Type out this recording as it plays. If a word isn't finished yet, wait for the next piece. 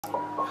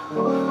There's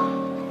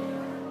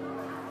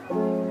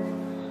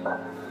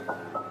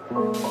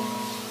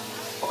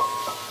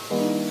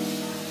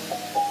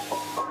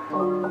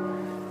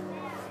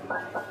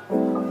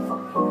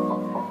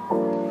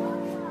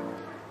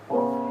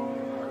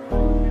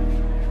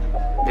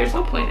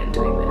no point in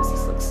doing this.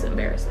 This looks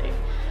embarrassing.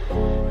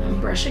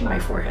 I'm brushing my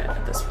forehead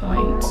at this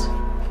point.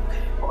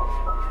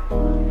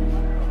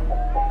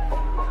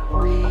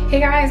 Okay. Hey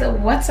guys,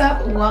 what's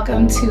up?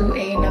 Welcome to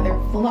another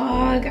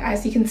vlog.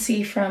 As you can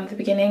see from the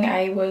beginning,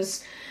 I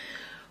was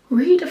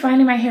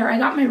redefining my hair. I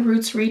got my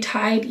roots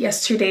retied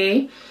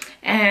yesterday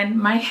and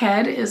my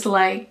head is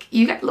like,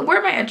 where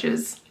are my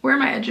edges? Where are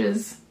my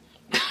edges?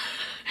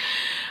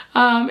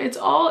 It's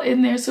all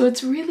in there, so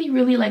it's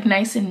really like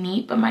nice and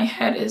neat, but my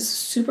head is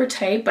super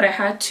tight. But I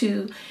had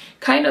to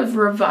kind of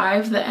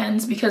revive the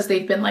ends because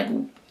they've been like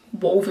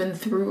woven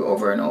through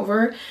over and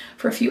over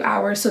for a few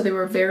hours, so they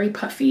were very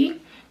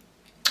puffy.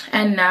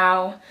 And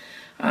now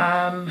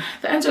the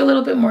ends are a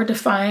little bit more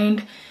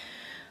defined.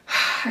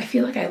 I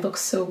feel like I look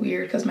so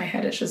weird because my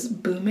head is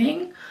just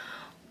booming,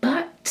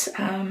 but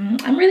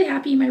I'm really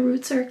happy. My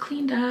roots are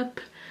cleaned up.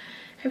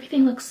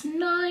 Everything looks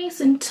nice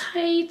and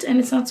tight and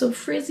it's not so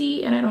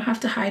frizzy, and I don't have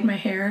to hide my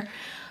hair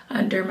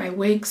under my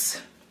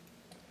wigs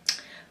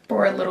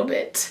for a little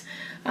bit,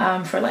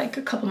 for like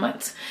a couple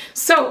months.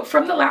 So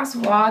from the last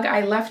vlog,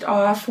 I left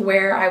off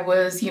where I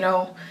was,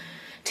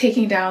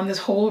 taking down this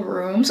whole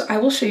room. So I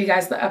will show you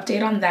guys the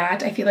update on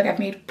that. I feel like I've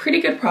made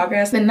pretty good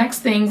progress. The next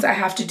things I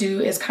have to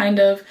do is kind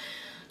of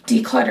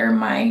declutter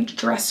my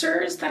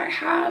dressers that I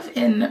have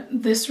in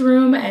this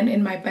room and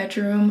in my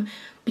bedroom,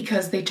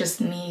 because they just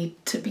need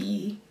to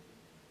be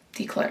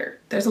decluttered.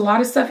 There's a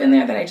lot of stuff in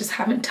there that I just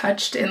haven't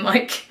touched in,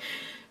 like,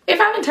 if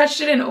I haven't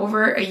touched it in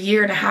over a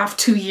year and a half,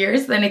 2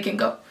 years, then it can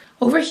go.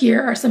 Over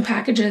here are some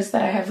packages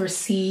that I have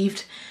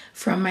received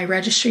from my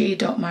registry.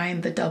 Don't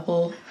mind the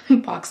double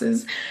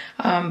boxes,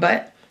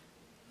 but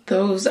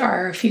those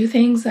are a few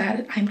things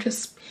that I'm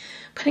just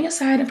putting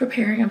aside and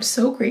preparing. I'm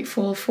so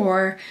grateful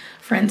for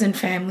friends and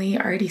family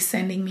already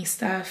sending me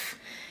stuff,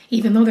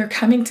 even though they're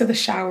coming to the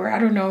shower. I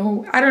don't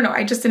know,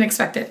 I just didn't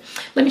expect it.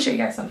 Let me show you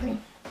guys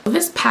something.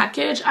 This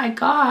package I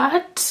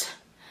got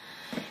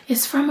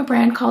is from a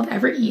brand called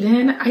Ever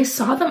Eden. I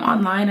saw them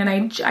online and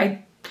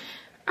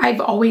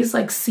I've always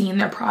like seen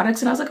their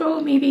products and I was like,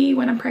 oh, maybe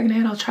when I'm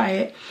pregnant I'll try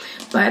it.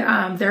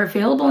 But they're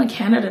available in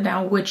Canada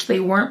now, which they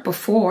weren't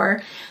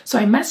before. So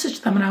I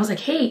messaged them and I was like,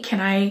 hey, can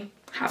I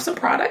have some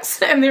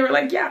products? And they were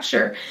like, yeah,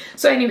 sure.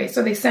 So anyway,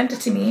 so they sent it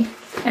to me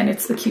and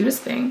it's the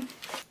cutest thing.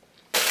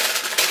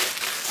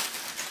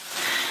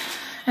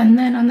 And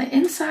then on the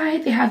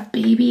inside, they have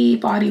baby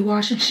body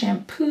wash and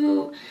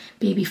shampoo,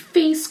 baby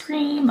face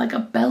cream, like a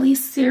belly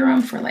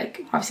serum for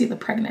like, obviously the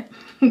pregnant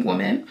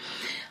woman,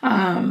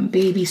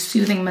 baby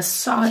soothing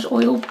massage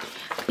oil,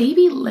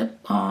 baby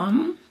lip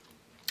balm.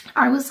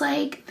 I was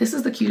like, this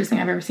is the cutest thing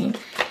I've ever seen.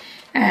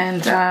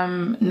 And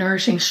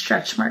nourishing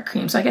stretch mark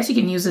cream. So I guess you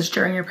can use this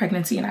during your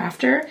pregnancy and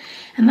after.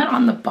 And then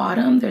on the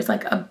bottom, there's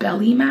like a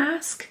belly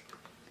mask.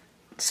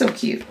 So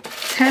cute.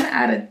 10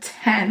 out of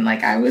 10.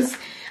 Like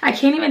I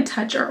can't even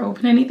touch or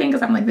open anything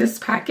because I'm like, this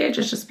package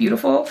is just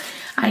beautiful.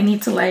 I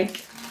need to,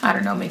 like, I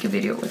don't know, make a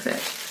video with it.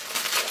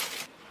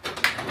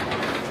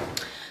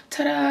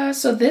 Ta-da!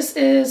 So this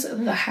is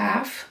the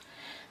half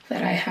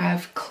that I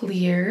have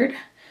cleared.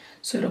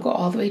 So it'll go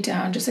all the way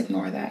down. Just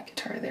ignore that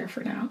guitar there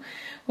for now.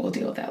 We'll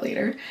deal with that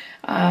later.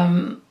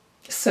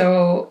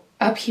 So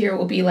up here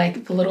will be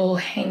like the little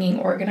hanging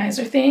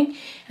organizer thing.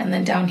 And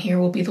then down here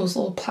will be those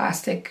little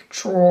plastic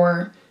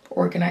drawer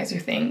organizer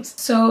things.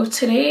 So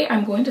today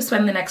I'm going to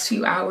spend the next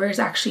few hours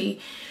actually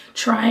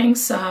trying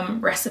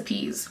some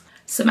recipes,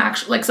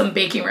 some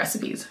baking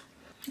recipes.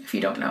 If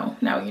you don't know,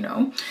 now you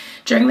know.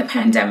 During the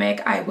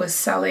pandemic, I was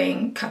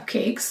selling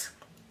cupcakes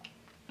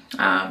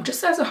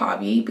just as a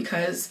hobby,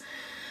 because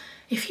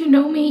if you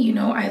know me, you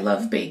know I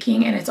love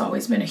baking and it's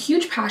always been a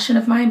huge passion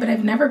of mine, but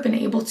I've never been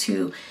able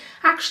to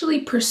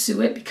actually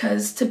pursue it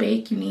because to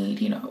bake you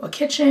need, a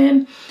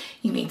kitchen,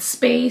 you need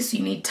space,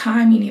 you need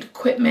time, you need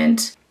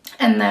equipment.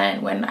 And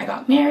then when I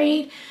got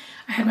married,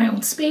 I had my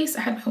own space,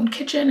 I had my own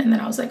kitchen, and then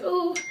I was like,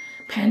 oh,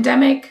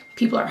 pandemic,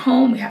 people are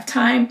home, we have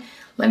time,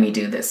 let me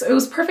do this. So it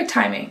was perfect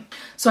timing.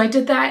 So I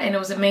did that and it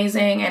was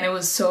amazing and it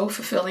was so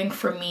fulfilling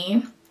for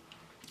me.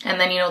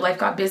 And then, life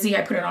got busy,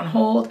 I put it on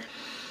hold.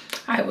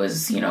 I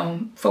was,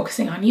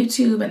 focusing on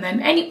YouTube and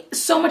then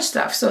so much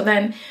stuff. So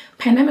then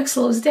pandemic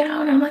slows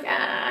down and I'm like,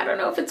 I don't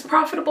know if it's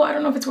profitable. I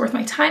don't know if it's worth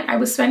my time. I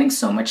was spending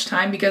so much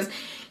time because,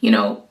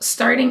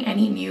 starting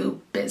any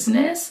new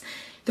business,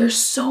 there's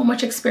so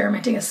much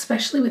experimenting,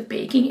 especially with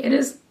baking. It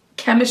is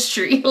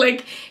chemistry,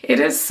 like it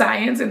is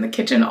science in the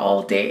kitchen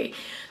all day.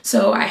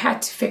 So I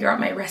had to figure out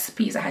my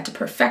recipes. I had to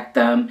perfect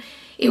them.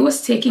 It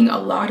was taking a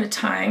lot of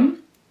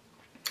time,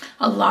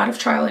 a lot of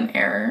trial and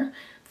error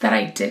that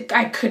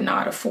I could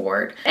not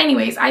afford.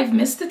 Anyways, I've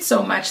missed it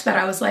so much that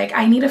I was like,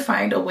 I need to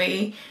find a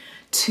way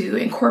to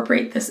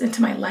incorporate this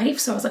into my life.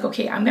 So I was like,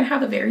 okay, I'm gonna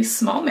have a very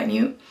small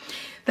menu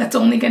that's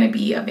only gonna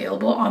be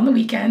available on the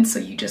weekend. So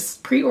you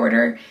just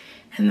pre-order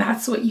and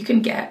that's what you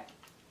can get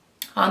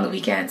on the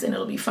weekends, and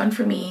it'll be fun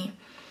for me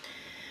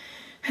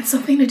and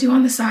something to do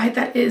on the side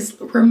that is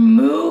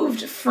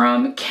removed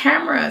from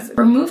cameras,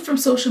 removed from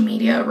social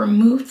media,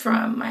 removed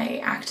from my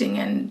acting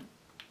and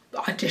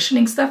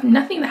auditioning stuff.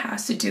 Nothing that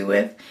has to do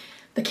with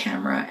the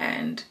camera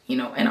and, you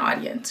know, an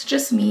audience.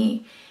 Just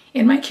me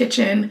in my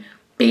kitchen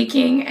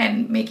baking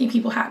and making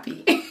people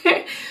happy.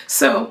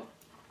 So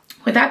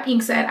with that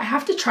being said, I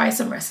have to try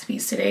some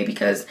recipes today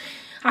because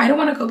I don't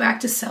want to go back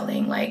to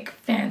selling like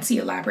fancy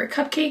elaborate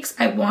cupcakes.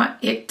 I want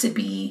it to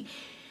be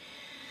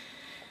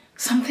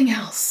something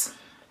else.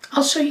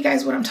 I'll show you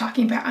guys what I'm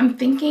talking about. I'm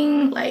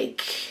thinking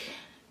like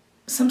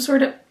some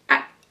sort of,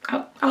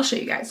 I'll show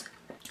you guys.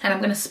 And I'm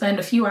gonna spend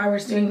a few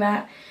hours doing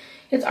that.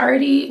 It's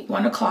already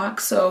 1 o'clock,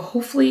 so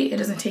hopefully it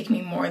doesn't take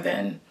me more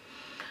than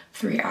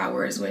 3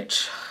 hours,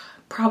 which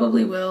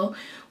probably will,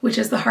 which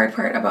is the hard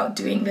part about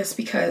doing this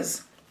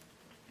because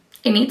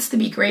it needs to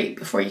be great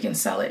before you can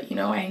sell it. You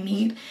know, I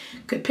need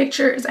good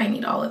pictures, I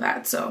need all of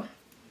that. So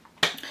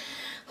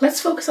let's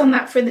focus on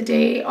that for the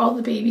day. All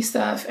the baby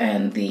stuff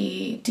and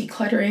the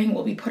decluttering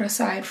will be put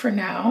aside for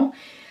now.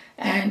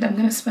 And I'm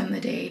gonna spend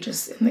the day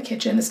just in the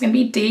kitchen. It's gonna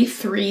be day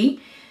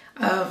 3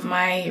 of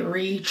my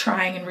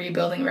retrying and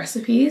rebuilding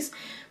recipes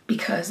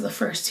because the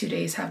first 2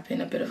 days have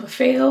been a bit of a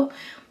fail,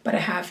 but I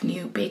have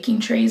new baking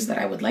trays that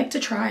I would like to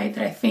try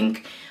that I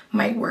think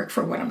might work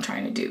for what I'm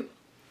trying to do.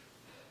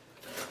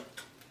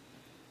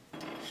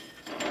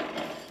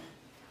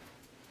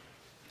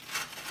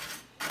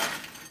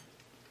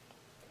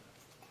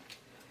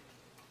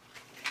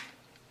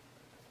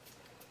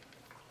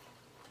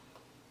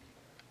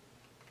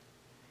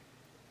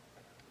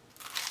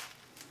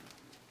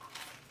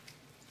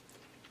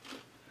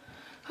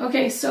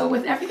 Okay, so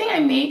with everything I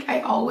make, I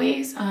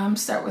always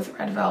start with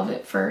red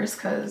velvet first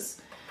because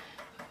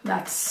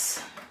that's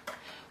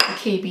what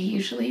KB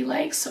usually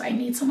likes. So I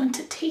need someone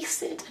to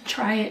taste it and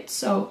try it.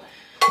 So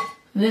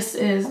this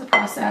is the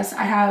process.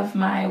 I have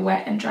my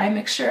wet and dry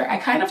mixture. I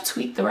kind of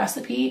tweaked the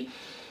recipe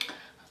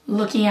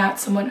looking at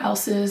someone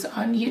else's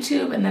on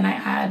YouTube, and then I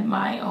add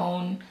my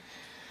own,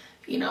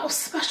 you know,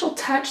 special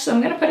touch. So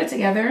I'm gonna put it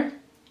together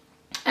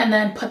and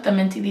then put them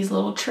into these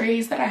little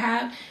trays that I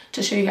have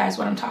to show you guys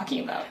what I'm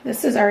talking about.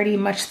 This is already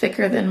much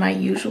thicker than my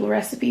usual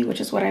recipe, which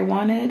is what I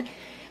wanted.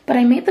 But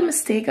I made the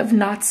mistake of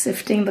not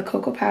sifting the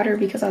cocoa powder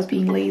because I was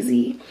being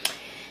lazy.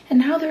 And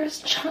now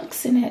there's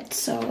chunks in it,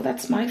 so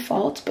that's my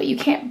fault. But you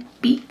can't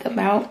beat them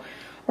out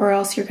or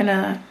else you're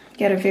gonna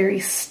get a very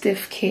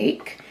stiff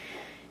cake.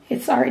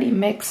 It's already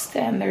mixed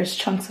and there's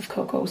chunks of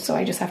cocoa, so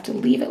I just have to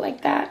leave it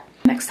like that.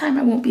 Next time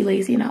I won't be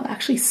lazy and I'll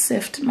actually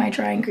sift my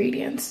dry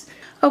ingredients.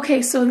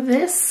 Okay, so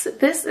this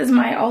is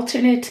my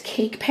alternate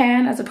cake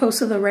pan as opposed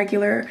to the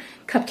regular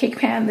cupcake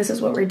pan. This is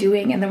what we're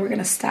doing, and then we're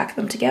gonna stack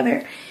them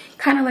together,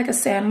 kind of like a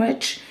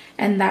sandwich.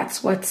 And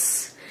that's what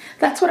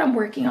I'm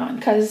working on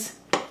because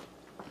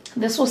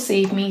this will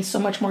save me so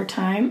much more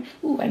time.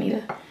 Ooh, I need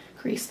to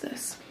grease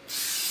this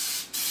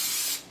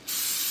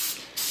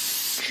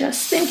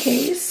just in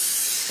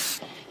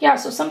case. Yeah,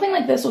 so something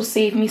like this will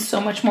save me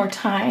so much more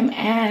time,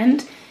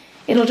 and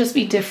it'll just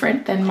be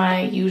different than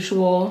my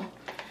usual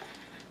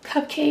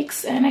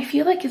cupcakes, and I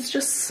feel like it's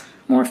just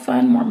more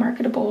fun, more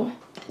marketable.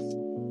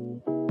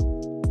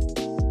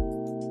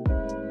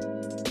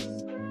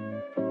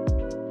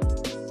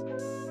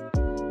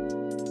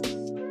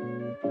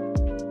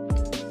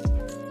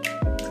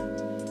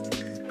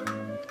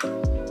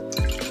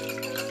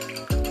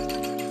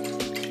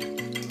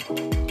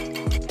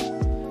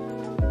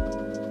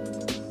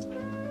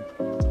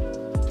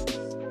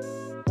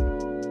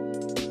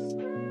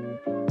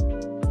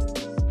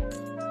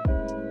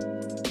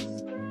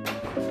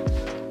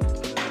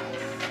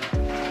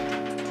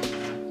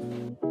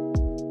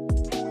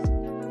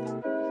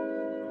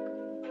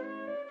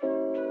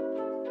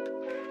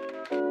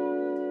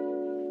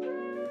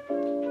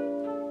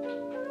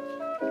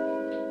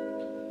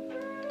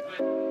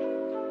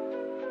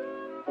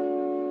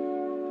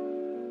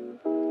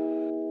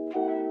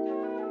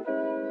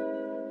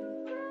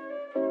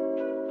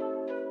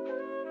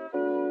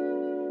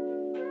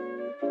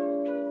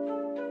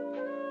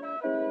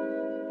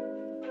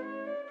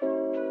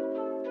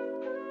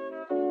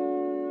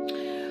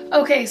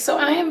 Okay, so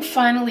I am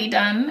finally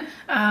done.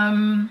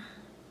 I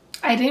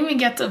didn't even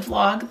get to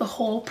vlog the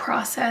whole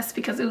process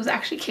because it was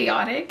actually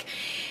chaotic.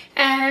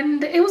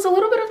 And it was a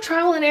little bit of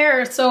trial and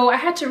error, so I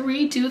had to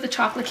redo the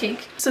chocolate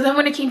cake. So then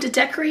when it came to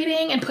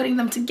decorating and putting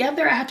them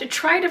together, I had to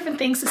try different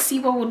things to see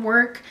what would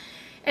work.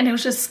 And it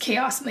was just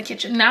chaos in the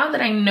kitchen. Now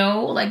that I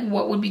know like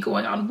what would be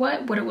going on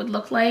what it would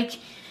look like,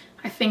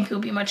 I think it'll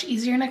be much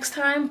easier next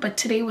time. But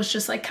today was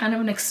just like kind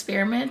of an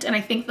experiment. And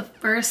I think the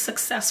first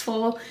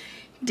successful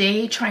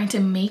day trying to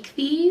make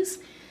these.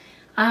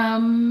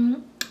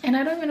 And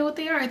I don't even know what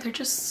they are. They're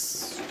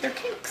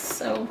cakes.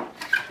 So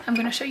I'm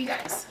gonna show you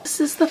guys.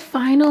 This is the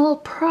final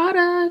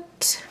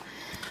product.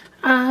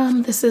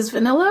 This is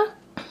vanilla.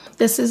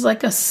 This is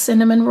like a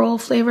cinnamon roll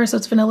flavor. So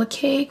it's vanilla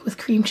cake with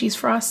cream cheese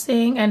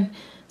frosting and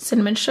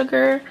cinnamon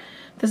sugar.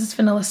 This is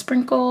vanilla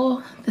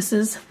sprinkle. This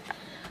is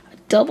a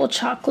double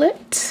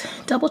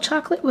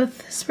chocolate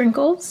with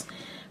sprinkles,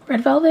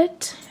 red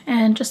velvet,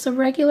 and just a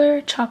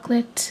regular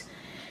chocolate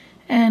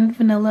and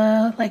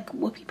vanilla, like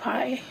whoopie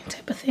pie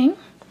type of thing.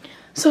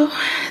 So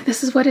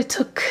this is what it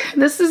took.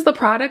 This is the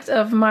product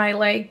of my,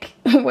 like,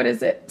 what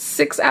is it,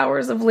 6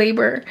 hours of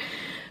labor,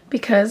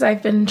 because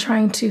I've been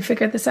trying to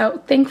figure this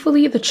out.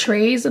 Thankfully, the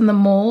trays and the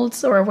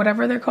molds, or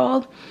whatever they're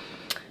called,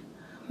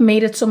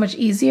 made it so much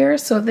easier.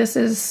 So this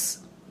is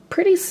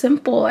pretty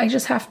simple. I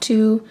just have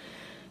to,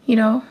 you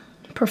know,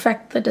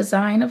 perfect the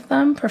design of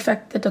them,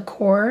 perfect the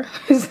decor.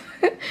 Is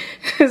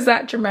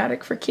that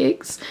dramatic for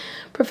cakes?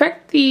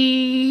 Perfect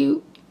the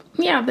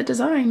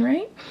design,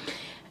 right?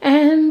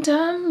 And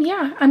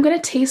yeah, I'm gonna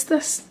taste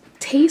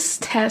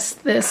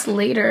test this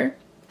later,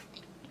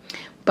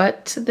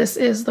 but this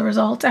is the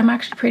result. I'm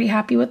actually pretty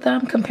happy with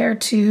them compared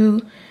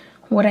to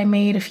what I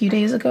made a few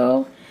days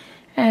ago,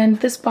 and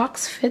this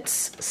box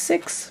fits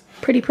 6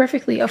 pretty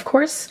perfectly. Of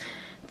course,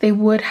 they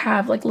would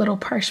have like little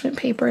parchment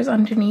papers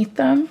underneath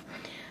them,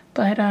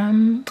 but I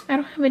don't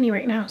have any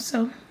right now,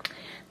 so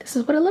this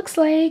is what it looks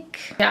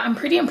like. Yeah, I'm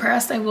pretty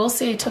impressed. I will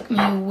say it took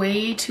me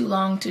way too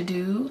long to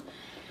do,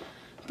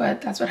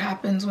 but that's what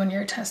happens when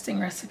you're testing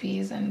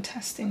recipes and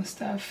testing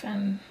stuff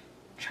and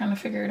trying to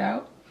figure it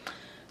out.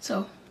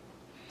 So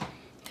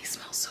they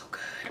smell so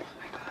good. Oh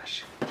my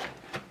gosh.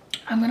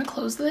 I'm gonna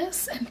close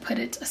this and put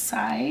it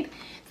aside.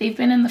 They've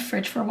been in the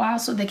fridge for a while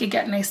so they could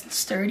get nice and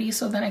sturdy,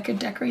 so then I could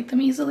decorate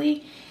them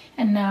easily.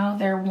 And now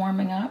they're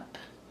warming up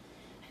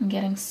and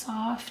getting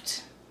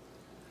soft.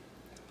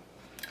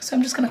 So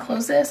I'm just gonna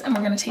close this and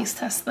we're gonna taste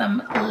test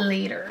them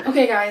later.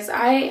 Okay guys,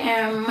 I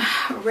am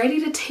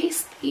ready to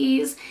taste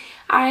these.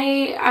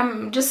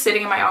 I'm just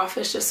sitting in my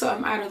office just so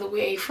I'm out of the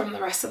way from the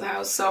rest of the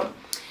house. So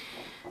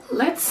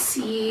let's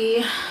see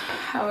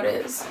how it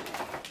is.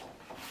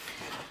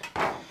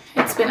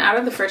 It's been out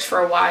of the fridge for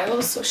a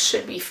while, so it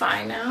should be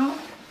fine now.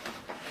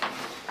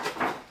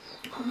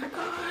 Oh my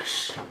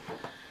gosh,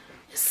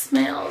 it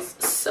smells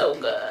so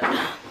good.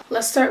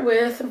 Let's start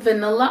with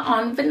vanilla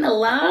on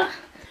vanilla.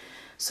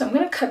 So I'm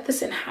gonna cut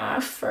this in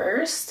half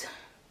first.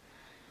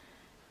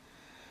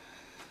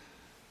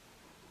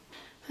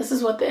 This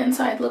is what the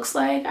inside looks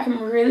like.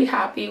 I'm really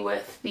happy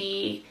with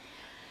the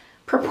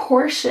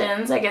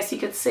proportions, I guess you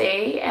could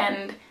say,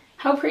 and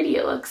how pretty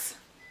it looks.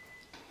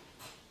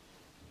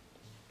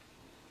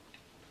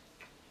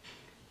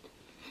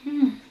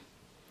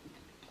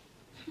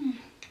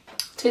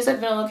 Tastes like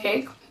vanilla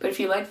cake, but if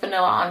you like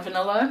vanilla on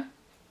vanilla,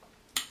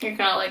 you're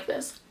gonna like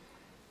this.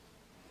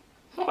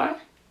 Okay.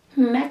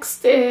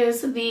 Next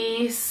is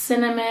the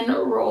cinnamon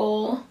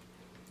roll,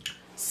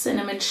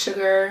 cinnamon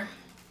sugar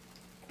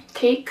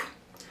cake.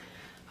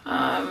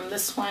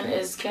 This one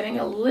is getting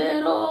a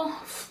little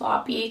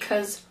floppy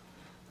because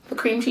the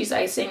cream cheese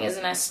icing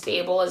isn't as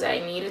stable as I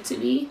need it to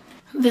be.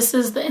 This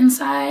is the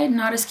inside,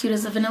 not as cute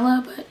as the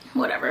vanilla, but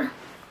whatever.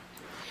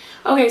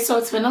 Okay, so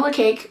it's vanilla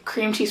cake,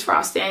 cream cheese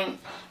frosting,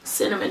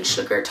 cinnamon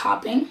sugar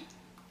topping.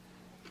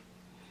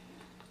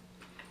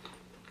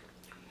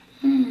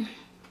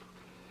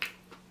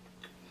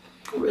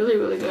 Really,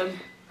 really good.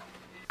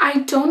 I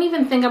don't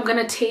even think I'm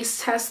gonna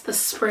taste test the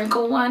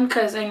sprinkle one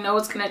because I know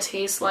it's gonna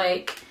taste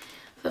like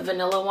the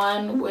vanilla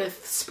one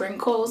with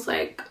sprinkles.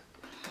 Like,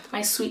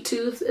 my sweet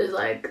tooth is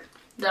like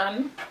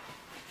done.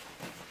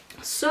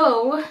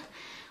 So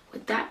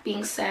with that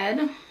being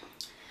said,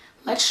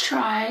 let's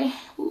try,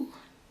 ooh,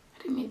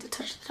 I didn't mean to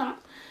touch the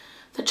top,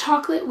 the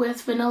chocolate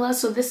with vanilla.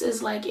 So this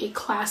is like a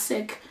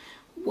classic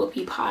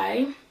whoopie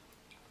pie.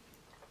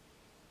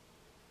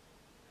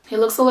 It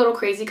looks a little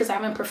crazy because I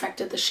haven't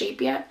perfected the shape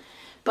yet,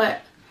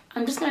 but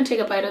I'm just gonna take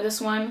a bite of this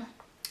one.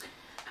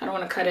 I don't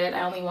want to cut it,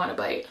 I only want a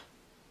bite.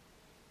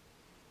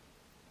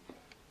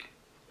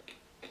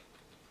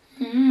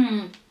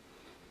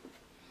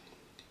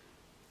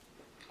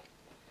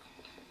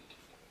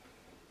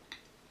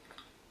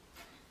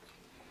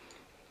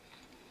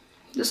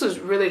 This is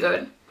really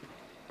good.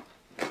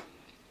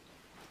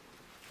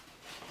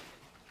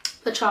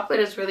 The chocolate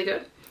is really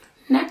good.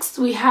 Next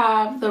we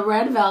have the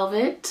red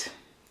velvet.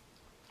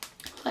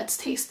 Let's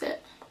taste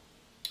it.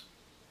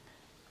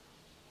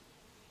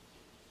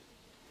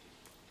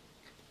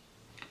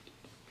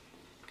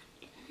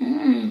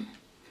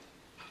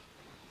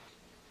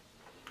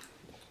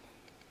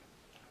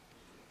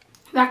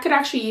 That could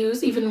actually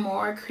use even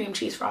more cream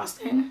cheese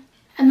frosting.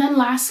 And then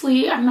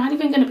lastly, I'm not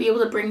even going to be able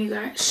to bring you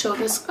guys, show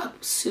this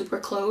up super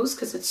close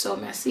because it's so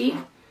messy.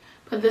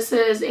 But this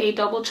is a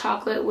double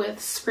chocolate with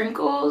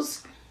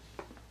sprinkles.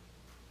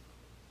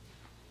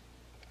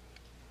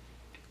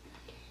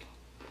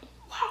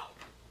 Wow.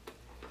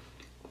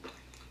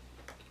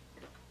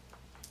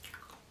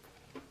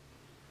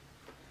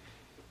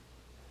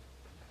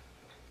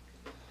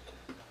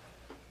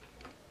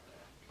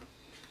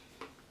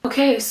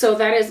 Okay, so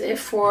that is it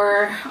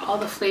for all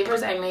the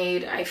flavors I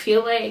made. I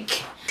feel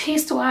like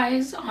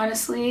taste-wise,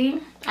 honestly,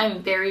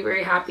 I'm very,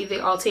 very happy. They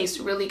all taste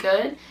really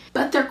good,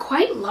 but they're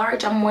quite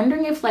large. I'm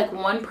wondering if like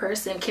one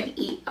person can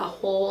eat a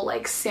whole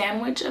like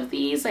sandwich of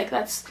these. Like,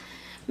 that's,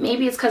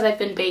 maybe it's because I've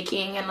been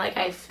baking and like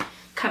I've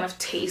kind of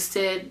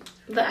tasted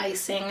the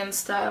icing and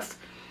stuff.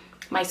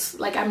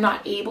 I'm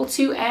not able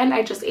to, and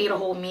I just ate a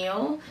whole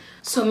meal.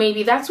 So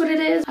maybe that's what it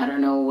is. I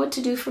don't know what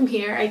to do from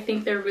here. I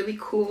think they're really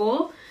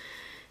cool.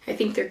 I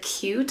think they're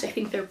cute. I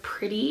think they're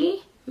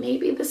pretty.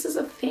 Maybe this is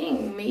a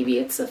thing. Maybe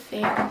it's a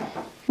thing.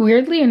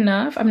 Weirdly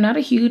enough, I'm not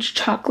a huge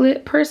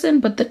chocolate person,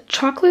 but the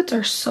chocolates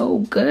are so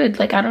good.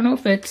 Like, I don't know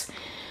if it's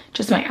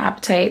just my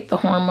appetite, the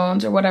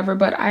hormones or whatever,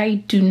 but I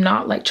do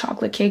not like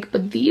chocolate cake.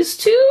 But these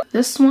two,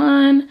 this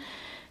one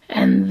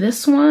and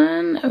this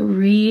one,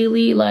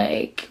 really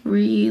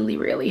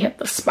really hit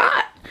the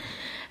spot.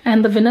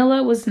 And the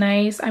vanilla was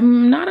nice.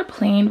 I'm not a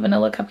plain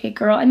vanilla cupcake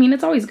girl. I mean,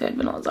 it's always good.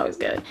 Vanilla's always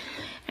good.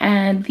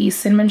 And the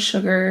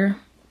cinnamon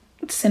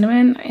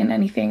in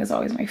anything is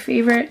always my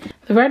favorite.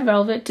 The red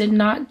velvet did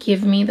not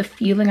give me the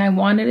feeling I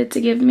wanted it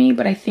to give me,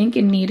 but I think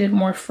it needed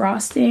more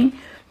frosting.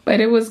 But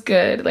it was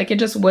good. Like, it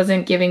just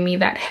wasn't giving me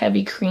that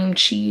heavy cream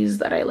cheese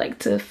that I like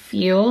to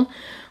feel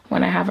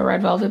when I have a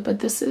red velvet. But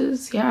this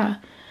is, yeah.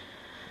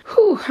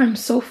 Whew, I'm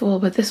so full,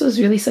 but this was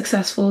really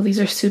successful. These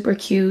are super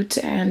cute.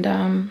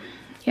 And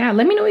yeah,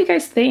 let me know what you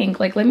guys think.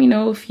 Like, let me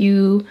know if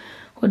you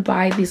would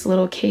buy these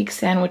little cake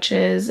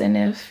sandwiches and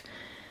if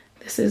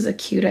this is a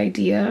cute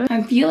idea.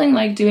 I'm feeling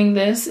like doing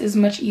this is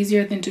much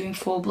easier than doing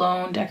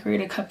full-blown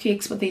decorated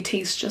cupcakes, but they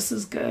taste just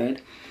as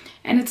good.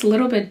 And it's a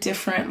little bit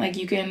different. Like,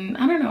 you can,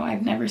 I don't know,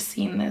 I've never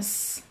seen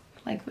this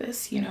like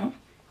this, you know?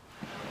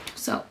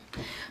 So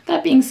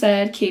that being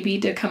said,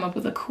 KB did come up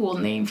with a cool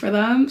name for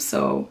them.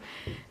 So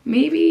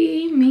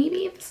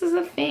maybe this is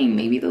a thing.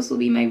 Maybe this will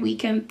be my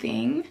weekend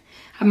thing.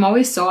 I'm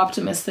always so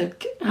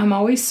optimistic. I'm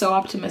always so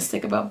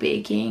optimistic about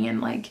baking and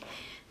like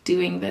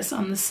doing this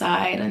on the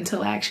side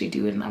until I actually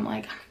do it. And I'm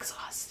like, I'm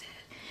exhausted.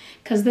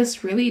 Because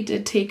this really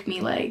did take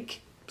me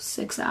like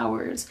 6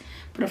 hours.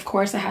 But of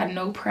course I had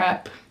no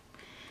prep,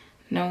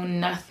 no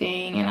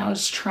nothing. And I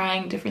was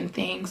trying different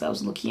things. I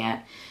was looking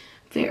at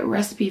the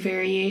recipe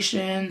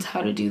variations,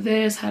 how to do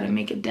this, how to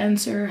make it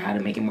denser, how to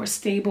make it more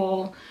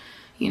stable,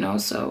 you know.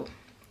 So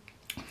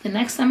the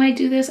next time I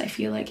do this, I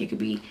feel like it could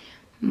be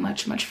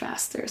much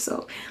faster.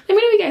 So let me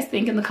know what you guys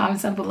think in the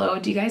comments down below.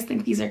 Do you guys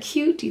think these are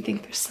cute? Do you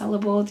think they're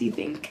sellable? Do you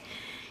think,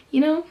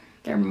 you know,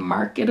 they're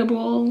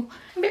marketable?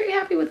 I'm very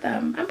happy with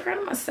them. I'm proud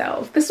of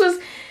myself. This was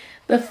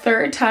the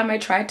 3rd time I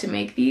tried to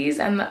make these,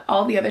 and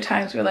all the other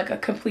times were like a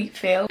complete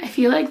fail. I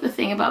feel like the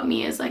thing about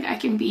me is like I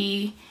can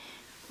be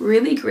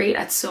really great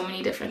at so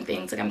many different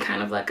things. Like, I'm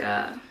kind of like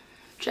a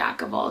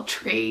jack of all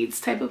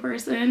trades type of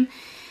person.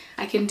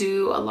 I can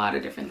do a lot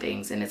of different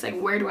things, and it's like,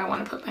 where do I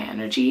want to put my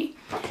energy?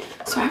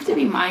 So I have to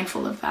be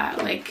mindful of that.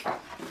 Like,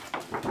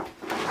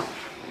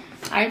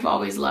 I've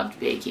always loved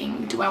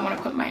baking. Do I want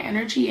to put my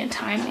energy and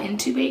time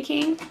into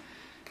baking?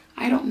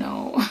 I don't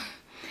know.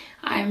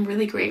 I'm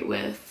really great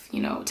with,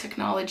 you know,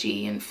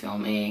 technology and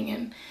filming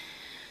and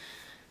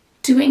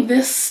doing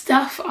this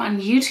stuff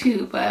on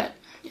YouTube, but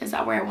is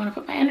that where I want to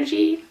put my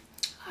energy?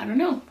 I don't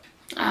know.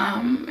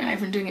 And I've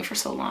been doing it for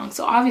so long,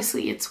 so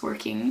obviously it's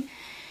working.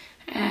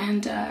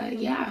 And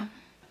yeah.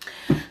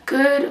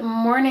 Good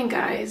morning,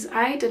 guys.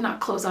 I did not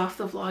close off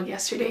the vlog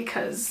yesterday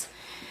because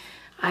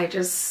I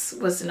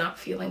just was not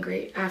feeling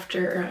great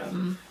after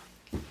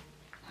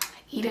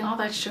eating all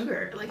that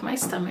sugar. Like, my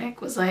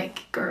stomach was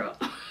like, girl.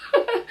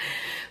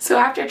 So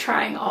after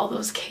trying all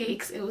those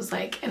cakes, it was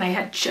like, and I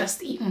had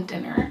just eaten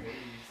dinner,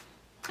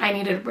 I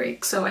needed a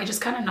break. So I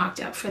just kind of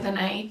knocked out for the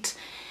night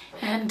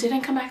and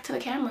didn't come back to the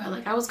camera.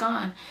 Like, I was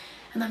gone.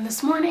 And then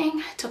this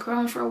morning, I took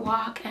Rowan for a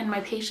walk, and my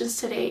patience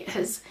today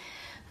is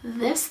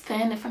this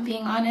thin, if I'm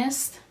being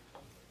honest.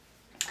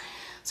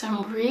 So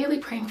I'm really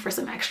praying for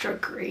some extra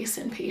grace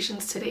and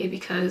patience today,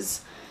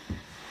 because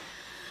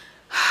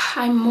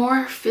I'm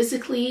more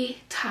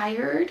physically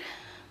tired,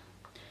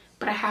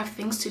 but I have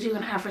things to do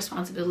and I have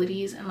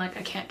responsibilities, and like,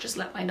 I can't just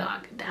let my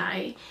dog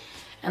die.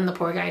 And the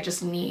poor guy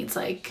just needs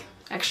like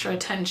extra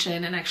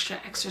attention and extra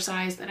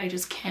exercise that I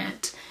just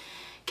can't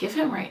give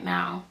him right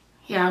now.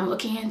 Yeah, I'm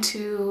looking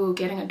into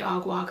getting a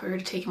dog walker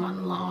to take him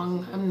on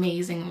long,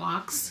 amazing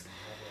walks,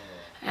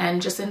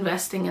 and just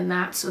investing in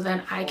that so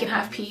that I can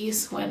have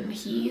peace when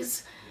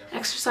he's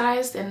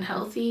exercised and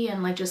healthy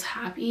and like just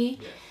happy.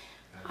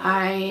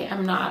 I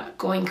am not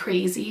going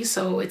crazy,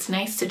 so it's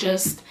nice to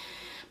just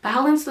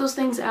balance those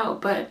things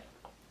out. But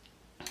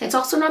it's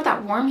also not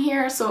that warm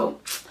here, so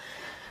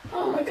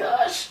oh my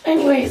gosh.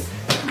 Anyways,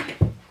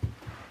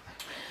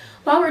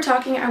 while we're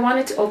talking, I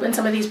wanted to open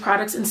some of these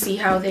products and see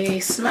how they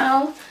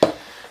smell.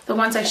 The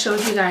ones I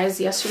showed you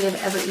guys yesterday,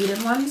 the Ever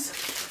Eaten ones,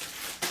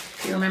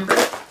 if you remember.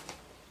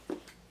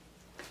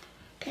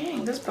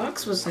 Dang, this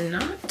box was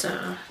not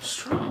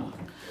strong.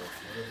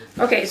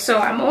 Okay, so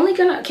I'm only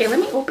gonna, okay, let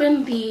me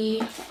open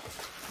the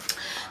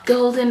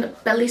Golden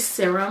Belly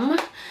Serum.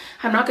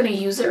 I'm not gonna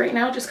use it right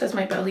now just because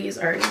my belly is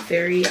already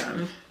very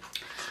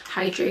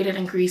hydrated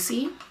and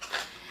greasy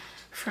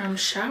from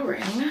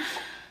showering.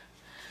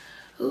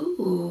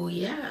 Ooh,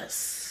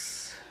 yes.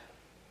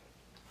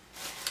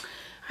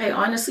 I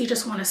honestly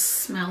just want to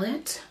smell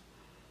it.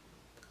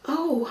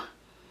 Oh,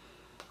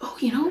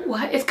 you know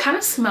what? It kind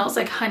of smells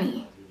like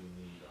honey.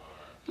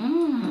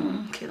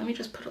 Okay, let me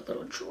just put a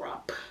little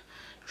drop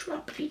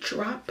Droppity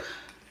drop.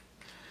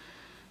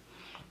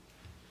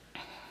 Oh,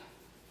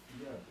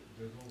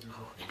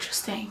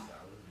 interesting.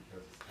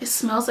 It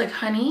smells like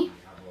honey,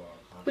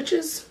 which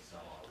is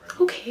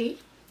okay.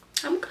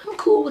 I'm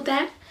cool with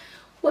that.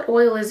 What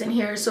oil is in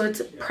here? So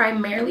it's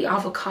primarily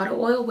avocado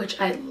oil,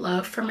 which I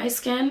love for my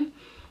skin,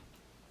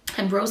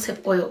 and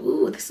rosehip oil.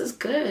 Ooh, this is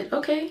good.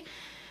 Okay.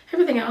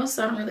 Everything else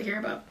I don't really care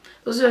about.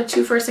 Those are the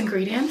two first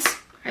ingredients.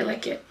 I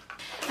like it.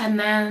 And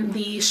then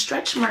the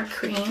stretch mark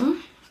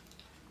cream.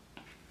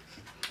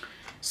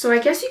 So I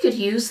guess you could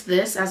use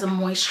this as a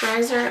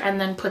moisturizer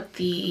and then put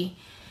the,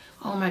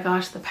 oh my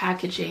gosh, the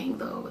packaging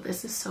though.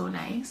 This is so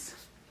nice.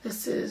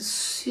 This is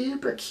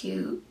super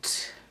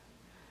cute.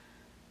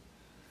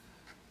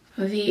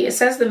 It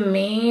says the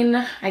main,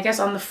 I guess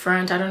on the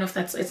front, I don't know if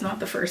that's, it's not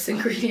the first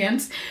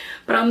ingredients,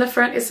 but on the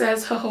front it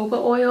says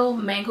jojoba oil,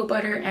 mango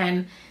butter,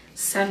 and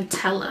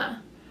centella.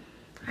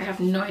 I have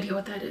no idea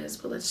what that is,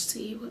 but let's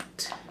see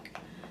what,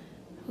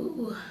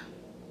 ooh,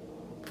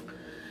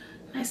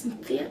 nice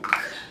and thick.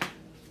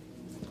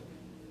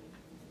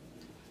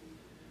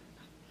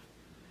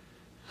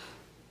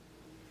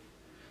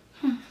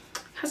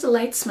 Has a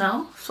light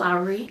smell,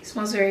 flowery. It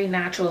smells very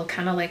natural,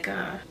 kind of like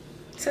a,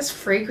 it says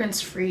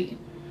fragrance free.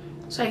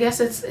 So I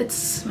guess it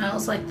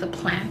smells like the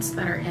plants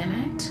that are in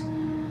it.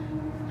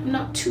 I'm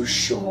not too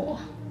sure.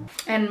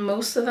 And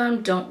most of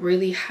them don't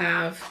really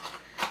have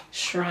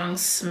strong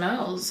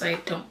smells, I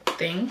don't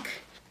think.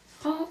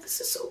 Oh,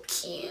 this is so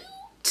cute.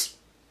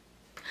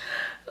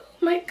 Oh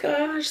my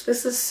gosh,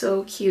 this is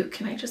so cute.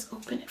 Can I just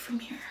open it from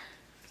here?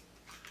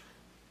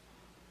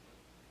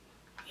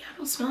 Yeah, I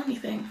don't smell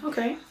anything.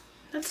 Okay.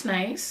 That's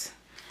nice.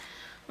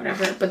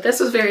 Whatever, but this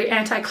was very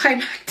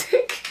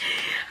anticlimactic.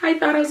 I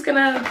thought I was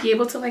gonna be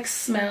able to like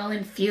smell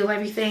and feel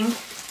everything,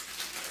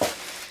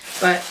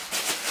 but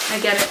I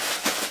get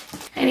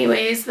it.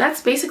 Anyways,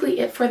 that's basically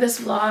it for this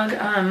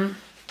vlog.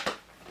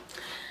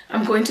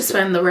 I'm going to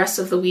spend the rest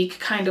of the week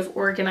kind of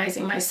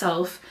organizing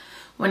myself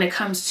when it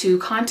comes to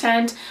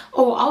content.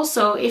 Oh,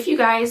 also, if you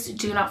guys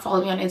do not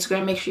follow me on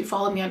Instagram, make sure you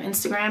follow me on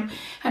Instagram.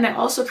 And I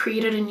also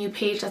created a new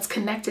page that's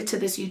connected to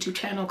this YouTube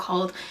channel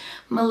called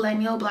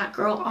Millennial Black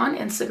Girl on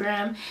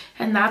Instagram.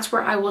 And that's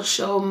where I will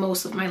show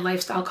most of my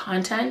lifestyle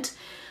content.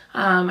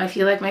 I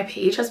feel like my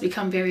page has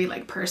become very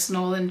like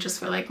personal and just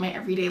for like my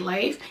everyday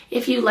life.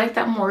 If you like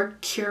that more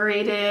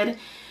curated,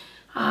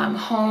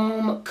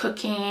 home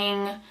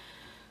cooking,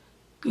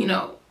 you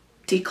know,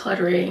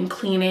 decluttering,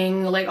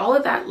 cleaning, like all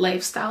of that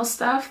lifestyle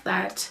stuff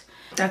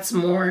that's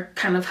more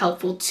kind of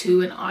helpful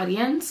to an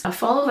audience,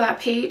 follow that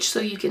page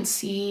so you can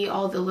see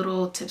all the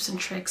little tips and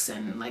tricks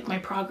and like my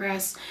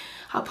progress.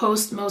 I'll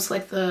post most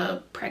like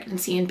the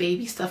pregnancy and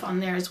baby stuff on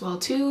there as well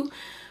too,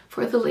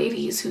 for the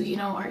ladies who, you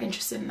know, are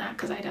interested in that,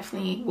 because I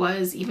definitely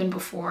was even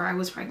before I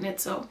was pregnant.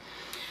 So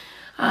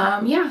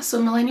yeah,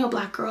 so Millennial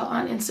Black Girl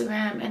on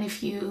Instagram, and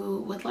if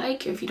you would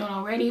like, if you don't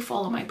already,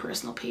 follow my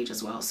personal page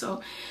as well.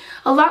 So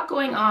a lot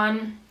going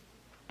on.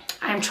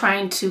 I'm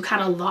trying to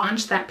kind of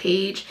launch that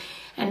page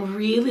and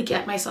really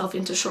get myself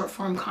into short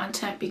form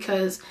content,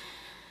 because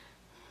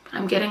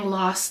I'm getting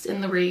lost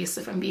in the race,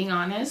 if I'm being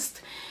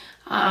honest.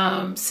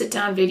 Sit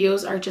down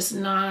videos are just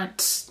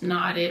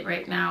not it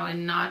right now,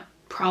 and not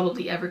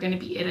probably ever going to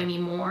be it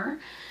anymore.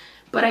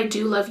 But I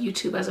do love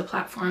YouTube as a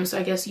platform, so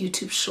I guess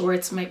YouTube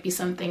Shorts might be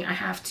something I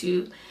have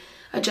to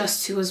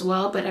adjust to as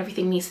well. But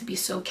everything needs to be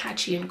so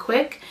catchy and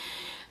quick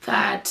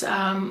that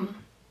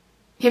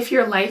if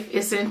your life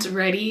isn't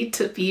ready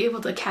to be able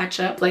to catch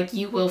up, like,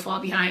 you will fall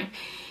behind.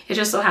 It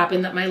just so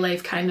happened that my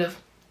life kind of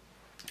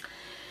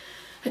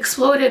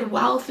exploded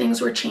while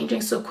things were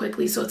changing so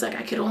quickly. So it's like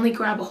I could only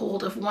grab a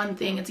hold of one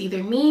thing. It's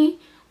either me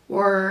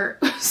or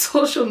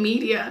social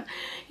media,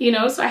 you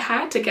know? So I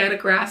had to get a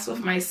grasp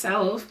of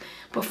myself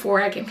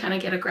before I can kind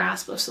of get a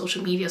grasp of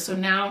social media. So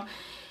now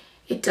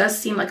it does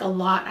seem like a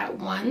lot at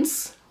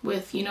once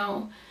with, you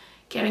know,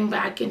 getting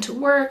back into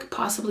work,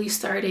 possibly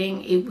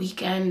starting a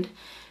weekend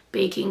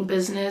baking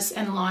business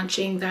and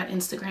launching that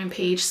Instagram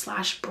page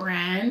 /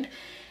 brand.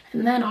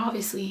 And then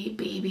obviously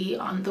baby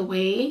on the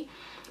way.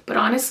 But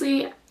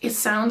honestly, it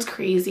sounds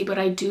crazy, but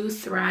I do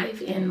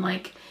thrive in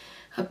like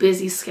a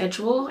busy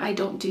schedule. I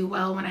don't do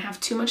well when I have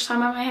too much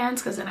time on my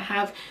hands, because then I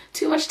have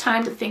too much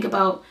time to think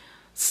about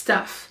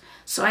stuff.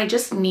 So I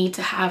just need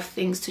to have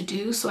things to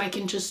do so I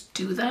can just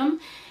do them.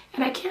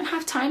 And I can't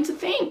have time to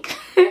think.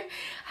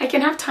 I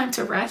can have time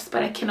to rest,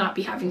 but I cannot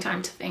be having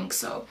time to think.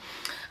 So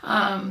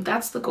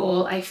that's the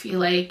goal. I feel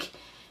like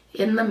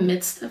in the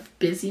midst of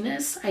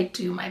busyness, I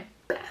do my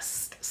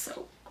best.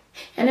 So,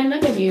 and in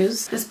other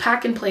news, this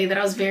pack and play that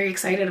I was very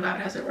excited about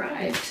has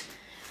arrived.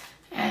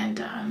 And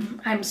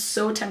I'm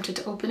so tempted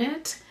to open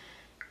it,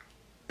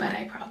 but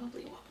I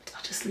probably won't.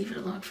 I'll just leave it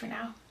alone for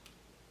now.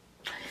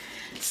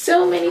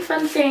 So many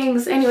fun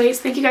things.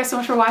 Anyways, thank you guys so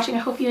much for watching. I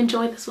hope you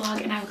enjoyed this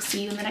vlog, and I will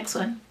see you in the next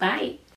one. Bye.